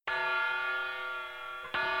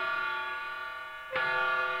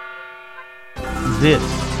This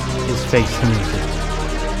is Face the Music,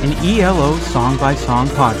 an ELO song-by-song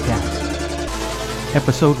podcast.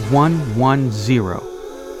 Episode 110,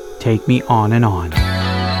 Take Me On and On.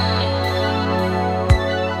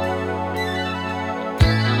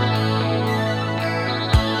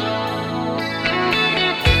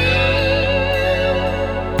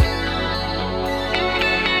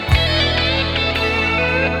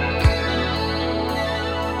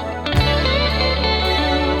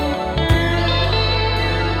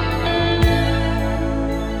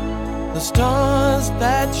 Stars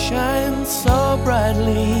that shine so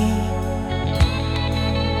brightly,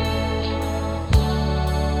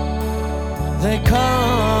 they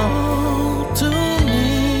call to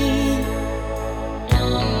me.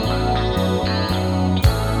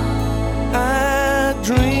 I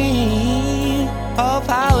dream of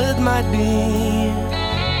how it might be.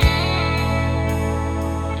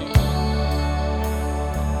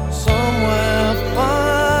 Somewhere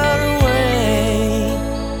far away.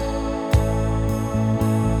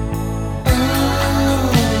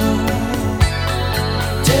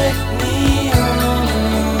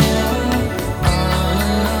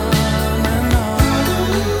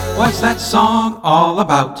 What's that song all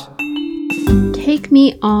about? Take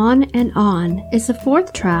Me On and On is the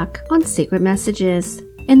fourth track on Secret Messages.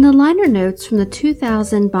 In the liner notes from the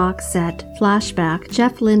 2000 box set Flashback,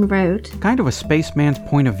 Jeff Lynne wrote, Kind of a spaceman's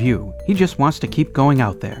point of view. He just wants to keep going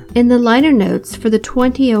out there. in the liner notes for the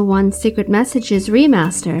 2001 Secret Messages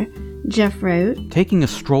remaster, Jeff wrote, Taking a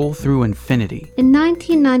stroll through infinity. in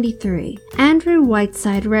 1993, Andrew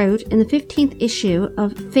Whiteside wrote in the 15th issue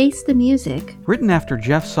of Face the Music, Written after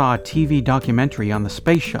Jeff saw a TV documentary on the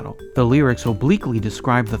space shuttle, the lyrics obliquely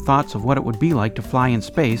describe the thoughts of what it would be like to fly in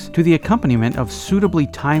space to the accompaniment of suitably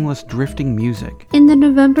timeless drifting music. in the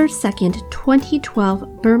November 2nd,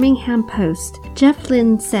 2012 Birmingham Post, Jeff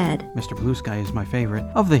Lynne said, Mr. Blue Sky is my favorite.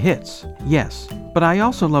 Of the hits, yes. But I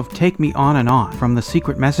also love Take Me On and On from the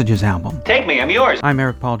Secret Messages album. Take me, I'm yours. I'm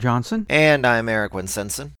Eric Paul Johnson. And I'm Eric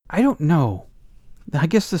Winsenson. I don't know. I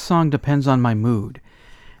guess the song depends on my mood.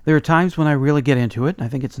 There are times when I really get into it. I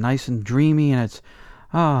think it's nice and dreamy and it's,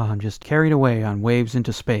 I'm just carried away on waves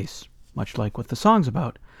into space, much like what the song's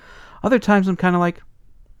about. Other times I'm kind of like,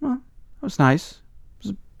 well, that was nice.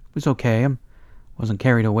 It was okay. I wasn't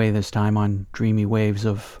carried away this time on dreamy waves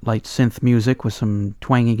of light synth music with some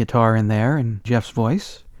twangy guitar in there and Jeff's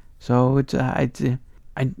voice. So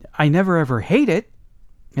I never ever hate it.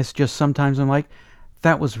 It's just sometimes I'm like,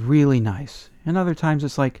 that was really nice. And other times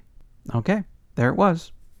it's like, okay, there it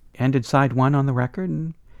was. Ended side one on the record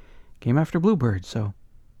and came after Bluebird. So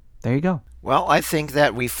there you go. Well, I think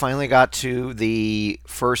that we finally got to the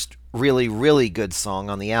first really, really good song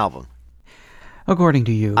on the album. According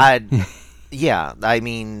to you. Yeah, I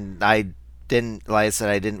mean, I didn't, like I said,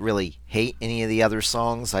 I didn't really hate any of the other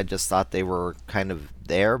songs. I just thought they were kind of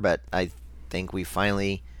there, but I think we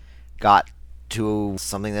finally got to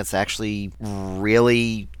something that's actually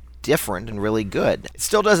really different and really good. It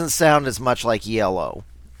still doesn't sound as much like ELO.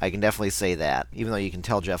 I can definitely say that, even though you can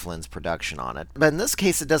tell Jeff Lynne's production on it. But in this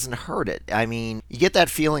case, it doesn't hurt it. I mean, you get that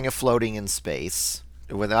feeling of floating in space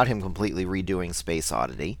without him completely redoing Space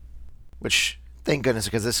Oddity, which, thank goodness,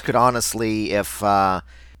 because this could honestly, if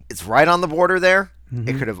it's right on the border there,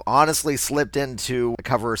 it could have honestly slipped into a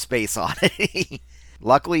cover of Space Oddity.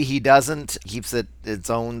 Luckily, he doesn't. He keeps it its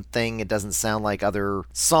own thing. It doesn't sound like other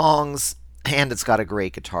songs, and it's got a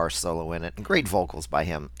great guitar solo in it, and great vocals by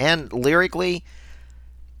him. And lyrically,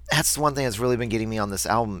 that's one thing that's really been getting me on this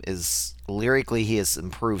album, is lyrically he has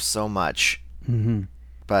improved so much. Mm-hmm.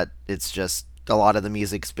 But it's just, a lot of the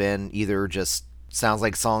music's been either just sounds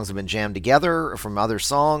like songs have been jammed together from other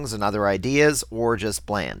songs and other ideas, or just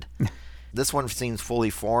bland. This one seems fully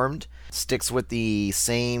formed, sticks with the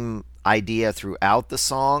same idea throughout the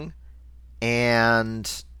song,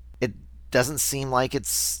 and it doesn't seem like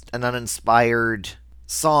it's an uninspired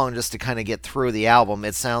song just to kind of get through the album.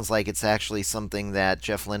 It sounds like it's actually something that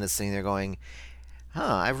Jeff Lynne is sitting there going,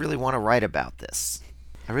 I really want to write about this.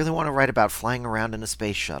 I really want to write about flying around in a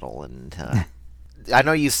space shuttle. And I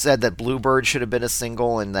know you said that Bluebird should have been a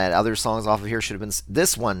single and that other songs off of here should have been...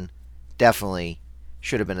 This one definitely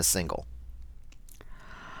should have been a single.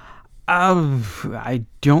 I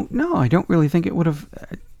don't know. I don't really think it would have,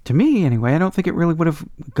 to me anyway, I don't think it really would have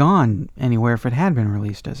gone anywhere if it had been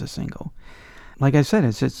released as a single. Like I said,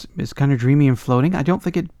 it's kind of dreamy and floating. I don't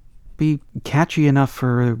think it'd be catchy enough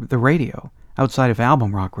for the radio, outside of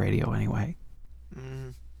album rock radio anyway.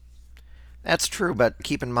 That's true, but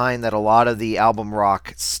keep in mind that a lot of the album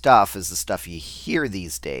rock stuff is the stuff you hear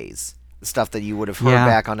these days. The stuff that you would have heard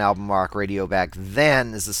back on album rock radio back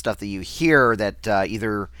then is the stuff that you hear that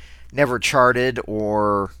either never charted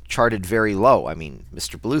or charted very low. I mean,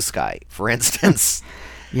 Mr. Blue Sky, for instance.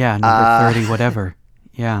 Yeah, number 30, whatever.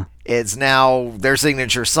 Yeah. It's now their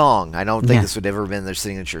signature song. I don't think Yeah. this would ever have been their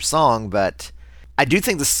signature song, but I do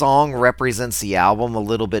think the song represents the album a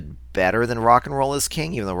little bit better than Rock and Roll is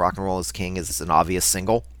King, even though Rock and Roll is King is an obvious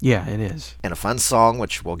single Yeah, it is. and a fun song,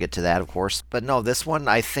 which we'll get to that, of course. But no, this one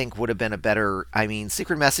I think would have been a better. I mean,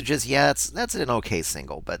 Secret Messages, yeah, that's an okay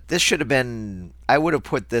single, but this should have been. I would have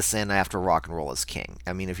put this in after Rock and Roll is King.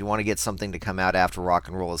 I mean, if you want to get something to come out after Rock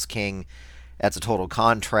and Roll is King, that's a total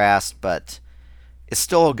contrast, but it's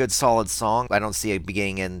still a good, solid song. I don't see it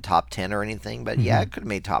being in top 10 or anything, but yeah, it could have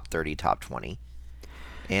made top 30, top 20.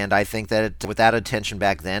 And I think that with that attention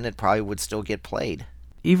back then, it probably would still get played.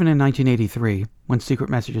 Even in 1983, when Secret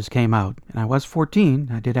Messages came out, and I was 14,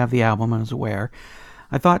 I did have the album, I was aware,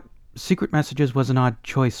 I thought Secret Messages was an odd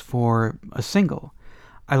choice for a single.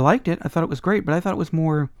 I liked it, I thought it was great, but I thought it was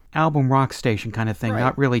more album rock station kind of thing, Right.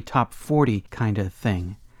 not really top 40 kind of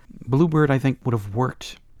thing. Bluebird, I think, would have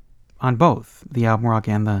worked on both the album rock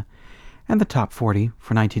and the top 40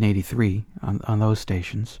 for 1983 on those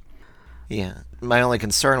stations. Yeah. My only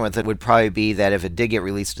concern with it would probably be that if it did get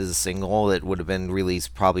released as a single, it would have been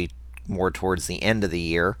released probably more towards the end of the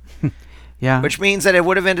year. Yeah. Which means that it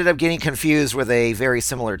would have ended up getting confused with a very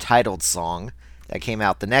similar titled song that came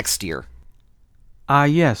out the next year.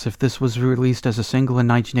 Yes, if this was released as a single in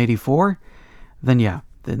 1984, then yeah,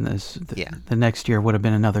 then the next year would have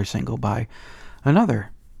been another single by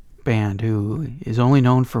another band who is only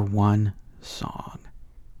known for one song.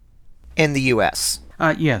 In the U.S.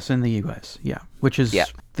 Yes, in the U.S., yeah, which is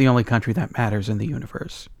the only country that matters in the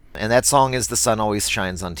universe. And that song is The Sun Always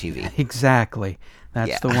Shines on TV. Exactly. That's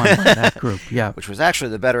Yeah. the one by that group, yeah. Which was actually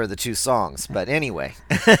the better of the two songs. But anyway.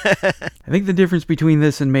 I think the difference between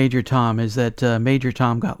this and Major Tom is that Major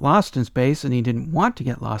Tom got lost in space, and he didn't want to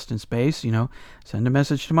get lost in space. You know, send a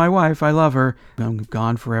message to my wife, I love her. I'm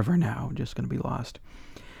gone forever now, I'm just going to be lost.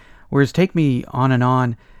 Whereas Take Me On and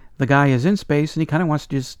On, the guy is in space, and he kind of wants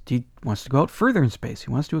to go out further in space.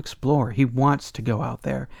 He wants to explore. He wants to go out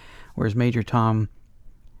there. Whereas Major Tom,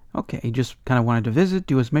 okay, he just kind of wanted to visit,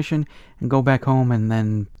 do his mission, and go back home, and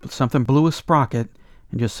then something blew a sprocket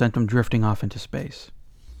and just sent him drifting off into space.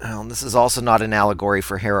 Well, this is also not an allegory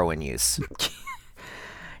for heroin use.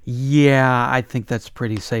 Yeah, I think that's a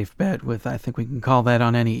pretty safe bet. I think we can call that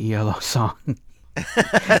on any ELO song.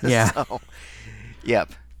 Yeah. So, yep.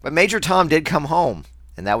 But Major Tom did come home.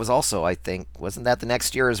 And that was also, I think, wasn't that the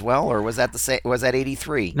next year as well? Or was that was that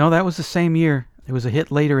 83? No, that was the same year. It was a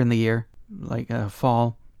hit later in the year, like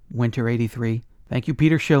fall, winter 83. Thank you,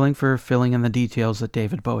 Peter Schilling, for filling in the details that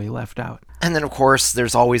David Bowie left out. And then, of course,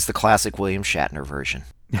 there's always the classic William Shatner version.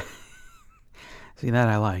 See, that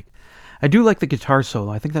I like. I do like the guitar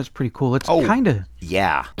solo. I think that's pretty cool. It's kind of...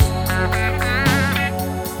 Yeah.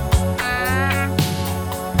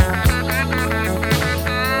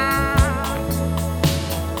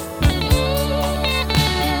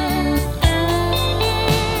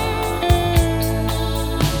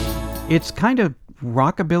 It's kind of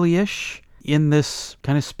rockabilly-ish in this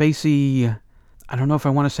kind of spacey, I don't know if I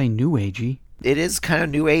want to say new agey. It is kind of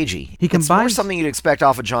new agey. He It's more combines- something you'd expect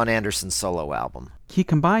off a John Anderson solo album. He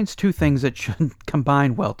combines two things that shouldn't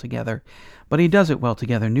combine well together, but he does it well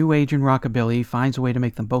together. New age and rockabilly, finds a way to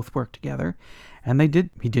make them both work together, and he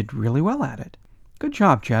did really well at it. Good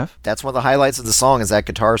job, Jeff. That's one of the highlights of the song is that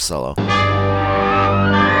guitar solo.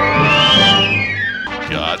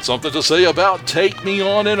 Got something to say about Take Me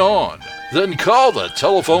On and On? Then call the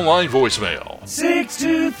telephone line voicemail.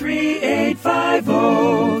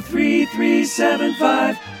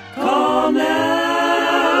 623-850-3375. Call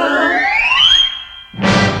now.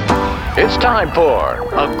 It's time for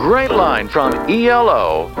a great line from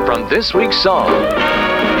ELO from this week's song.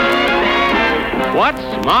 What's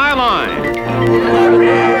my line?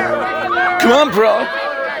 Come on, bro.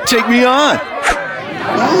 Take me on.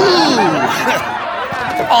 Ooh.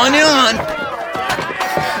 On and on.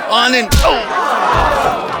 On and...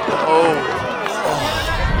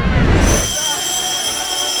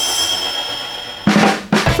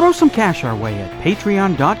 Throw some cash our way at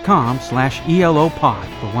patreon.com/ELOpod.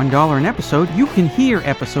 For $1 an episode, you can hear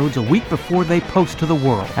episodes a week before they post to the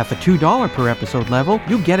world. At the $2 per episode level,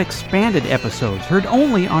 you get expanded episodes heard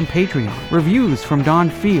only on Patreon, reviews from Don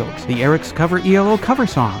Fields, the Eric's Cover ELO cover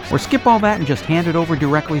songs, or skip all that and just hand it over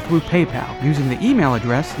directly through PayPal using the email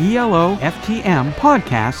address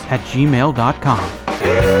eloftmpodcast@gmail.com.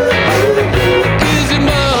 Easy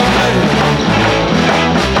money.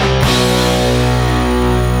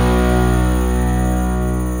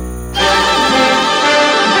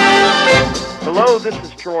 Hello this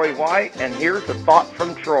is Troy White, and here's a thought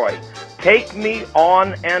from Troy. Take me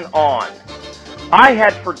on and on. I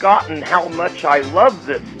had forgotten how much I love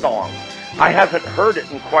this song. I haven't heard it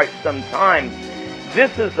in quite some time.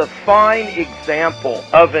 This is a fine example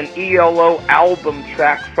of an ELO album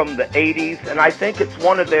track from the 80s, and I think it's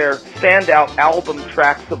one of their standout album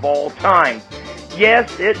tracks of all time.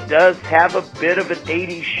 Yes, it does have a bit of an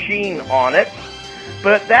 80s sheen on it,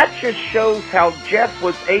 but that just shows how Jeff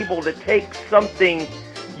was able to take something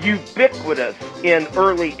ubiquitous in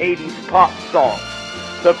early 80s pop songs,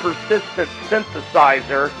 the persistent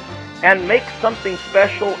synthesizer, and make something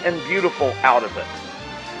special and beautiful out of it.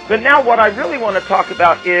 But now what I really want to talk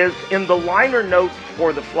about is in the liner notes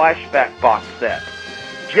for the Flashback box set.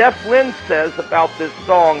 Jeff Lynne says about this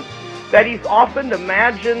song that he's often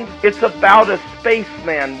imagined it's about a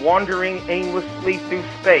spaceman wandering aimlessly through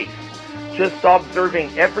space, just observing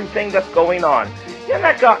everything that's going on. And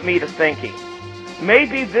that got me to thinking,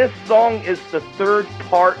 maybe this song is the third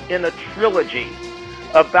part in a trilogy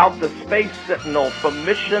about the Space Sentinel from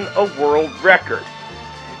Mission: A World Record.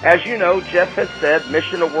 As you know, Jeff has said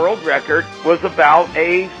Mission: A World Record was about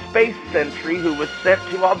a space sentry who was sent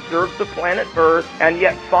to observe the planet Earth and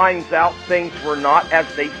yet finds out things were not as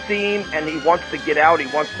they seem, and he wants to get out, he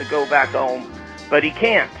wants to go back home, but he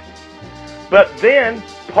can't. But then,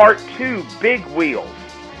 part 2, Big Wheels.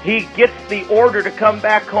 He gets the order to come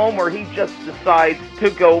back home, or he just decides to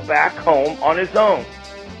go back home on his own.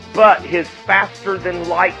 But his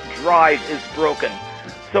faster-than-light drive is broken,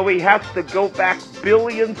 so he has to go back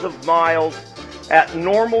billions of miles at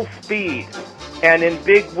normal speed. And in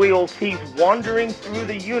Big Wheels, he's wandering through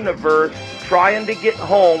the universe, trying to get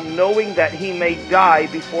home, knowing that he may die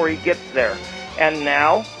before he gets there. And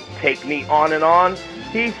now, take me on and on,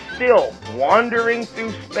 he's still wandering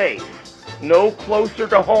through space, no closer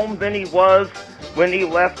to home than he was when he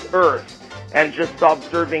left Earth, and just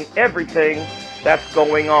observing everything that's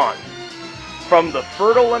going on. From the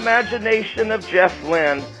fertile imagination of Jeff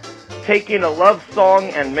Lynne, taking a love song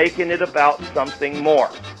and making it about something more.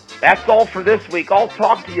 That's all for this week. I'll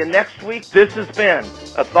talk to you next week. This has been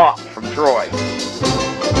A Thought from Troy.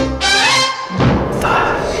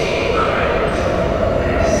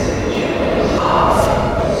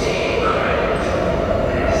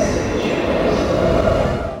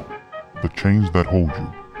 The chains that hold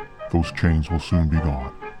you, those chains will soon be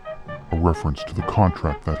gone. A reference to the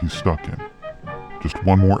contract that he's stuck in. Just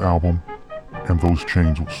one more album, and those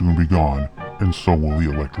chains will soon be gone, and so will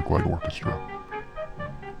the Electric Light Orchestra.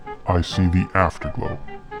 I see the afterglow.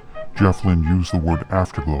 Jeff Lynne used the word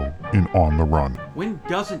afterglow in On the Run. When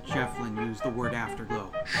doesn't Jeff Lynne use the word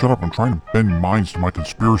afterglow? Shut up, I'm trying to bend minds to my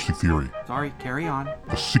conspiracy theory. Sorry, carry on.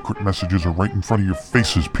 The secret messages are right in front of your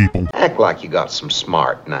faces, people. Act like you got some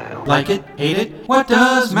smart now. Like it? Hate it? What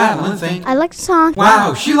does Madeline think? I like the song.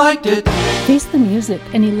 Wow, she liked it. Face the Music,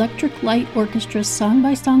 an Electric Light Orchestra's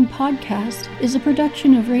song-by-song podcast, is a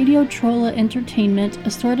production of Radio Trolla Entertainment,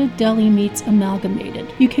 Assorted Deli Meats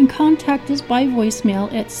Amalgamated. You can contact us by voicemail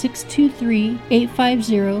at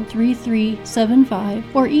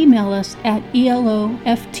 623-850-3375 or email us at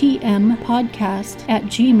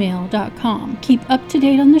eloftmpodcast@gmail.com. Keep up to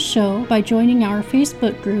date on the show by joining our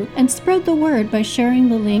Facebook group and spread the word by sharing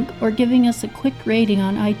the link or giving us a quick rating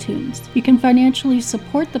on iTunes. You can financially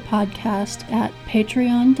support the podcast at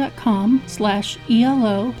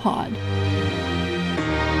patreon.com/ELOpod.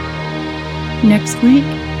 Next week,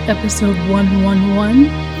 episode 111,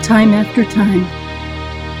 Time After Time.